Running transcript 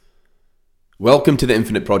Welcome to the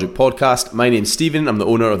Infinite Project podcast. My name's Stephen. I'm the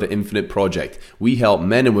owner of the Infinite Project. We help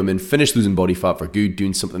men and women finish losing body fat for good,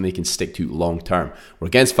 doing something they can stick to long term. We're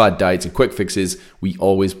against fad diets and quick fixes. We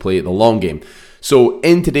always play the long game. So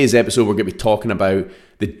in today's episode, we're going to be talking about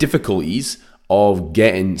the difficulties of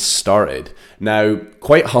getting started. Now,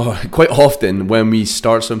 quite often when we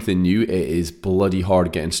start something new, it is bloody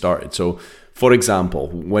hard getting started. So for example,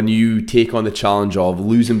 when you take on the challenge of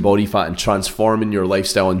losing body fat and transforming your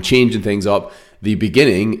lifestyle and changing things up, the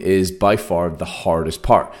beginning is by far the hardest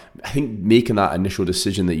part. I think making that initial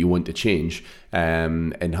decision that you want to change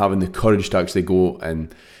and having the courage to actually go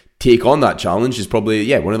and take on that challenge is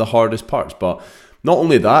probably, one of the hardest parts. But not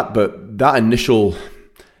only that, but that initial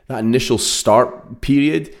start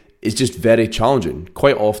period is just very challenging.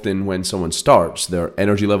 Quite often when someone starts, their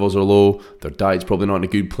energy levels are low, their diet's probably not in a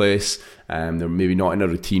good place, they're maybe not in a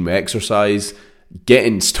routine with exercise.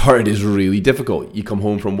 Getting started is really difficult. You come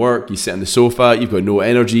home from work, you sit on the sofa, you've got no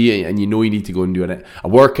energy, and you know you need to go and do a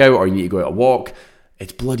workout or you need to go out a walk.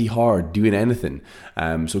 It's bloody hard doing anything.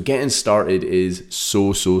 So getting started is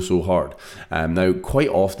so hard. Now, quite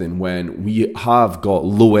often when we have got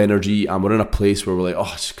low energy and we're in a place where we're like,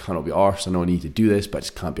 I just cannot be arsed, I know I need to do this, but I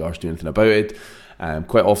just can't be arsed doing anything about it.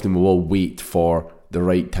 Quite often we will wait for the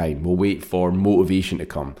right time. We'll wait for motivation to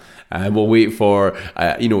come. We'll wait for,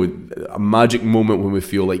 a magic moment when we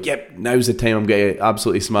feel like, now's the time I'm going to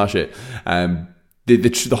absolutely smash it.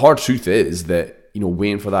 The hard truth is that,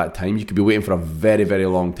 waiting for that time, you could be waiting for a very, very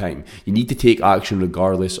long time. You need to take action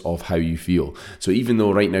regardless of how you feel. So even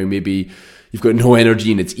though right now maybe you've got no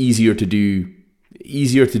energy and it's easier to do,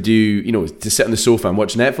 to sit on the sofa and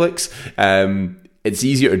watch Netflix, it's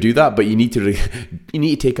easier to do that, but you need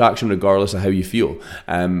to take action regardless of how you feel,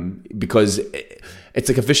 because it's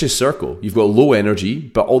like a vicious circle. You've got low energy,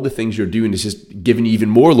 but all the things you're doing is just giving you even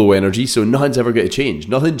more low energy, so nothing's ever going to change.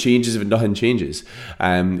 Nothing changes if nothing changes.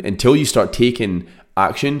 Until you start taking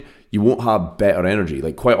action, you won't have better energy.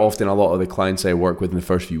 Like quite often, a lot of the clients I work with in the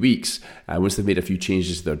first few weeks, once they've made a few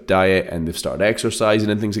changes to their diet and they've started exercising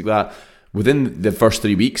and things like that, within the first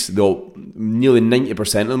 3 weeks, nearly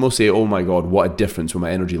 90% of them will say, oh my God, what a difference with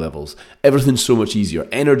my energy levels. Everything's so much easier.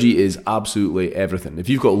 Energy is absolutely everything. If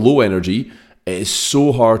you've got low energy, it is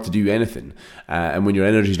so hard to do anything. And when your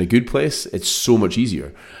energy is in a good place, it's so much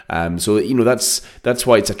easier. So that's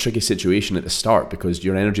why it's a tricky situation at the start, because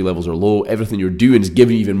your energy levels are low. Everything you're doing is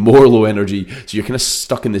giving you even more low energy. So you're kind of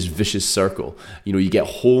stuck in this vicious circle. You get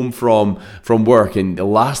home from work and the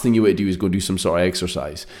last thing you want to do is go do some sort of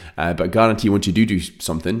exercise. But I guarantee once you do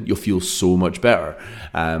something, you'll feel so much better.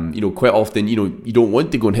 Quite often, you don't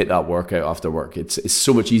want to go and hit that workout after work. It's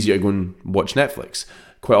so much easier to go and watch Netflix.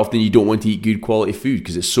 Quite often you don't want to eat good quality food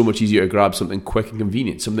because it's so much easier to grab something quick and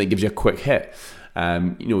convenient, something that gives you a quick hit.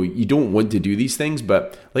 You don't want to do these things,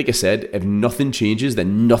 but like I said, if nothing changes,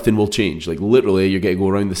 then nothing will change. Like literally, you're going to go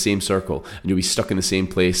around the same circle and you'll be stuck in the same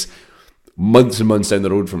place months and months down the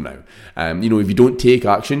road from now. If you don't take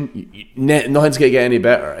action, nothing's going to get any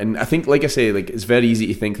better. And I think, like I say, it's very easy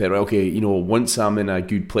to think that, once I'm in a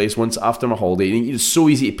good place, once after my holiday, it's so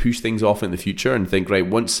easy to push things off in the future and think, right,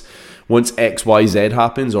 once X, Y, Z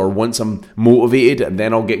happens, or once I'm motivated and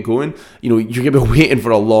then I'll get going, you're going to be waiting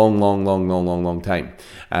for a long time.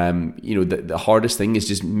 The hardest thing is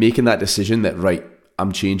just making that decision that, right,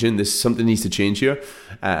 I'm changing, something needs to change here,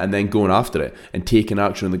 and then going after it and taking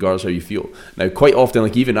action regardless of how you feel. Now, quite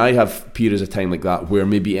often, even I have periods of time like that where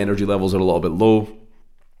maybe energy levels are a little bit low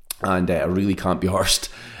and I really can't be arsed,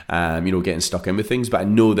 getting stuck in with things. But I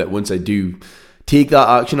know that once I do take that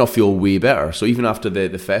action, I'll feel way better. So even after the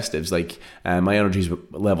festives, my energy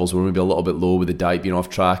levels were maybe a little bit low with the diet being off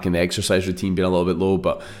track and the exercise routine being a little bit low,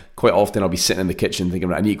 but quite often I'll be sitting in the kitchen thinking,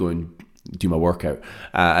 right, I need to go and do my workout,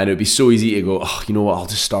 and it would be so easy to go, you know what, I'll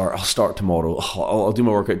start tomorrow, I'll do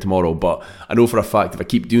my workout tomorrow. But I know for a fact if I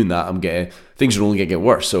keep doing that, things are only going to get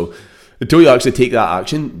worse. So until you actually take that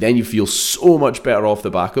action, then you feel so much better off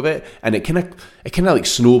the back of it, and it kind of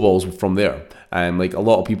snowballs from there. A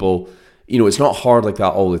lot of people, it's not hard like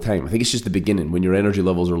that all the time. I think it's just the beginning when your energy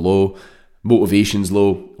levels are low, motivation's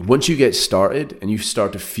low. Once you get started and you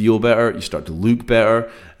start to feel better, you start to look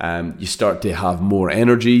better, you start to have more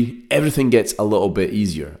energy, everything gets a little bit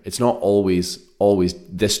easier. It's not always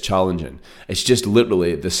this challenging. It's just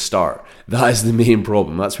literally the start. That is the main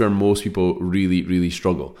problem. That's where most people really, really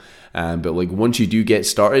struggle. But once you do get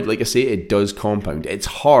started, like I say, it does compound. It's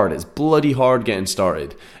hard. It's bloody hard getting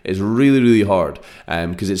started. It's really, really hard,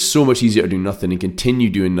 because it's so much easier to do nothing and continue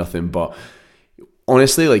doing nothing. But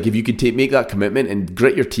honestly, like if you could make that commitment and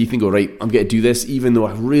grit your teeth and go, right, I'm going to do this even though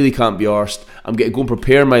I really can't be arsed. I'm going to go and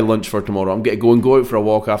prepare my lunch for tomorrow. I'm going to go out for a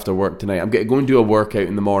walk after work tonight. I'm going to go and do a workout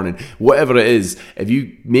in the morning. Whatever it is, if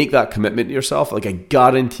you make that commitment to yourself, like I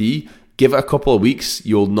guarantee, give it a couple of weeks,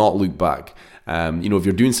 you'll not look back. If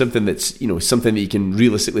you're doing something that's, something that you can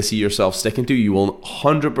realistically see yourself sticking to, you will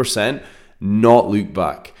 100% not look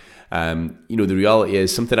back. The reality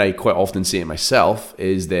is, something I quite often say to myself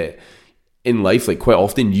is that in life, like quite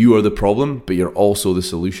often you are the problem, but you're also the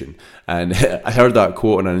solution. And I heard that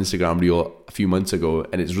quote on an Instagram reel a few months ago,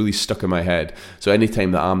 and it's really stuck in my head. So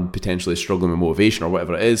anytime that I'm potentially struggling with motivation or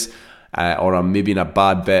whatever it is, or I'm maybe in a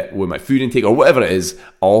bad bit with my food intake or whatever it is,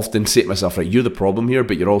 I often say to myself, right, you're the problem here,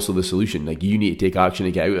 but you're also the solution. Like, you need to take action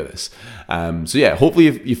to get out of this.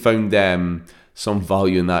 Hopefully you found some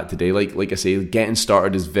value in that today. Like I say, getting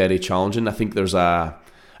started is very challenging. I think there's a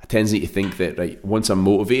tendency to think that, right, once I'm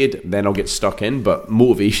motivated, then I'll get stuck in. But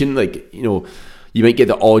motivation, you might get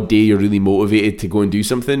the odd day you're really motivated to go and do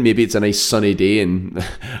something. Maybe it's a nice sunny day and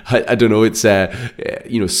I don't know, it's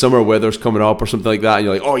summer weather's coming up or something like that, and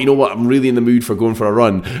you're like, oh, you know what, I'm really in the mood for going for a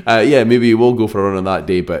run. Maybe you will go for a run on that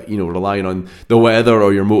day, but relying on the weather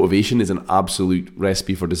or your motivation is an absolute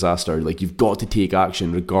recipe for disaster. Like, you've got to take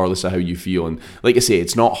action regardless of how you feel. And like I say,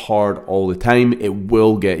 it's not hard all the time. It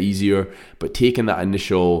will get easier, but taking that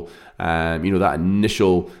initial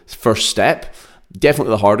first step,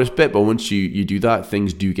 definitely the hardest bit, but once you do that,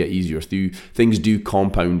 things do get easier. Things do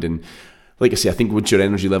compound, and like I say, I think once your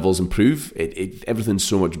energy levels improve, everything's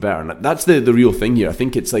so much better. And that's the real thing here. I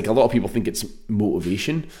think it's like a lot of people think it's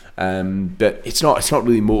motivation, but it's not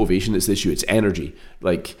really motivation that's the issue. It's energy.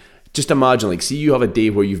 Like, just imagine, like, see you have a day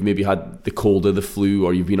where you've maybe had the cold or the flu,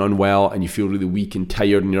 or you've been unwell and you feel really weak and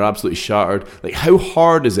tired and you're absolutely shattered. Like, how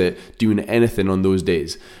hard is it doing anything on those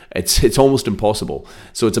days? It's almost impossible.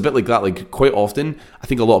 So it's a bit like that. Like, quite often, I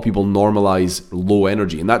think a lot of people normalize low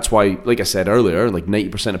energy. And that's why, like I said earlier, like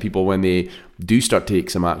 90% of people, when they do start to take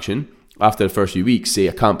some action, after the first few weeks, say,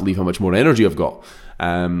 I can't believe how much more energy I've got.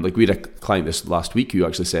 Like, we had a client this last week who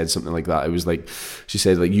actually said something like that. It was like, she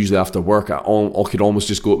said, like, usually after work, I could almost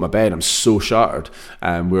just go to my bed. I'm so shattered.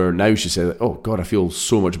 Where now she said, oh God, I feel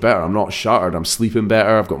so much better. I'm not shattered. I'm sleeping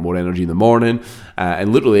better. I've got more energy in the morning.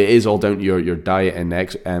 And literally, it is all down to your diet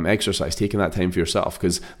and exercise, taking that time for yourself.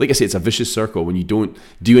 Because, like I say, it's a vicious circle. When you don't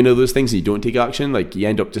do any of those things and you don't take action, like, you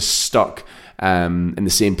end up just stuck in the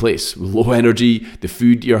same place. Low energy, the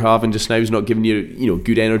food you're having just now is not giving you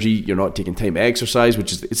good energy. You're not taking time to exercise,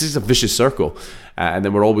 it's just a vicious circle. And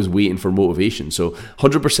then we're always waiting for motivation. So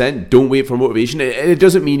 100% don't wait for motivation. It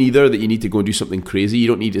doesn't mean either that you need to go and do something crazy. You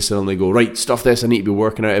don't need to suddenly go, right, stuff this, I need to be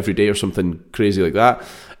working out every day or something crazy like that.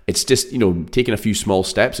 It's just, taking a few small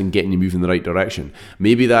steps and getting you moving in the right direction.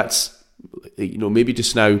 Maybe that's, maybe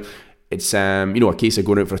just now it's, a case of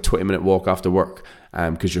going out for a 20-minute walk after work.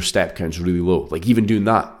 Because your step count's really low. Like, even doing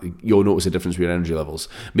that, you'll notice a difference with your energy levels.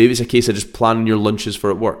 Maybe it's a case of just planning your lunches for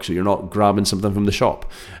at work, so you're not grabbing something from the shop.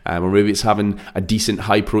 Or maybe it's having a decent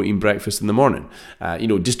high-protein breakfast in the morning.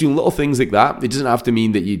 Just doing little things like that. It doesn't have to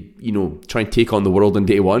mean that you try and take on the world on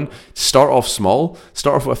day one. Start off small.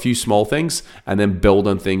 Start off with a few small things, and then build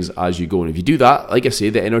on things as you go. And if you do that, like I say,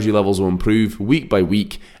 the energy levels will improve week by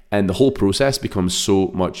week, and the whole process becomes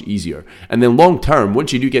so much easier. And then long term,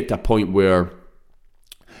 once you do get to a point where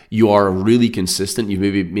you are really consistent, you've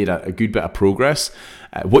maybe made a good bit of progress,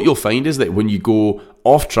 what you'll find is that when you go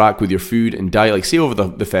off track with your food and diet, like say over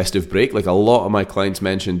the festive break, like a lot of my clients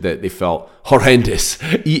mentioned that they felt horrendous,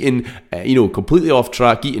 eating, completely off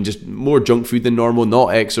track, eating just more junk food than normal, not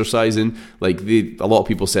exercising. Like a lot of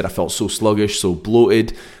people said, I felt so sluggish, so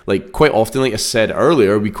bloated. Like quite often, like I said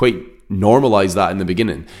earlier, we quite normalize that in the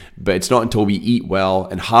beginning, but it's not until we eat well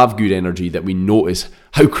and have good energy that we notice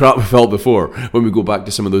how crap we felt before when we go back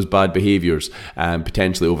to some of those bad behaviors,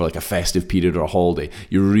 potentially over like a festive period or a holiday.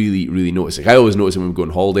 You really, really notice. Like I always notice when we go on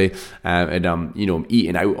holiday and I'm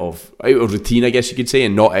eating out of routine, I guess you could say,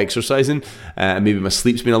 and not exercising, and maybe my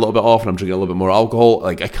sleep's been a little bit off and I'm drinking a little bit more alcohol.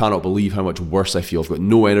 Like I cannot believe how much worse I feel. I've got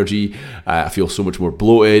no energy. I feel so much more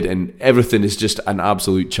bloated, and everything is just an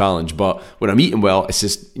absolute challenge. But when I'm eating well, it's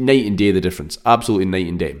just night and day the difference. Absolutely night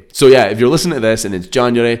and day. So yeah, if you're listening to this and it's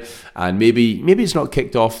January and maybe it's not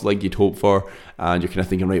kicked off like you'd hope for, and you're kind of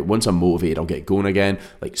thinking, right, once I'm motivated, I'll get going again.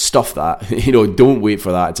 Like stuff that, don't wait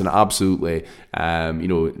for that. It's an absolutely,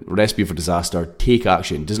 recipe for disaster. Take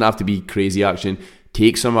action. It doesn't have to be crazy action.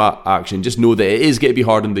 Take some action. Just know that it is going to be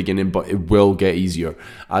hard in the beginning, but it will get easier.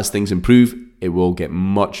 As things improve, it will get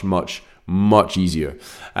much, much much easier.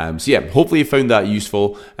 So yeah, hopefully you found that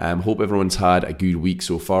useful. Hope everyone's had a good week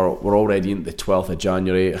so far. We're already in the 12th of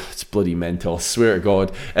January. It's bloody mental. I swear to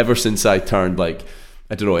God, ever since I turned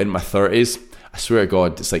in my 30s, I swear to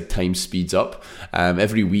God, it's like time speeds up.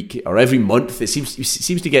 Every week or every month, it seems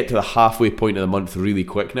to get to the halfway point of the month really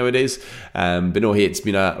quick nowadays. But no, hey, it's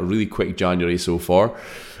been a really quick January so far.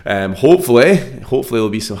 Hopefully there'll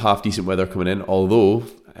be some half decent weather coming in. Although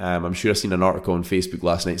I'm sure I seen an article on Facebook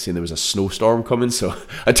last night saying there was a snowstorm coming, so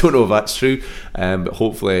I don't know if that's true. But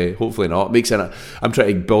hopefully not. I'm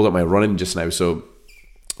trying to build up my running just now, so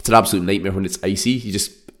it's an absolute nightmare when it's icy.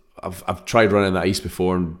 I've tried running the ice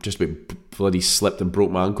before and just about bloody slipped and broke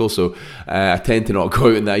my ankle, so I tend to not go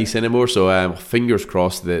out in the ice anymore. So fingers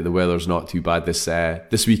crossed the weather's not too bad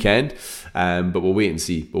this weekend, but we'll wait and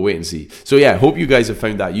see. So yeah, hope you guys have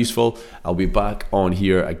found that useful. I'll be back on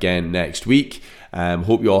here again next week.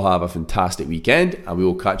 Hope you all have a fantastic weekend, and we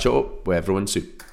will catch up with everyone soon.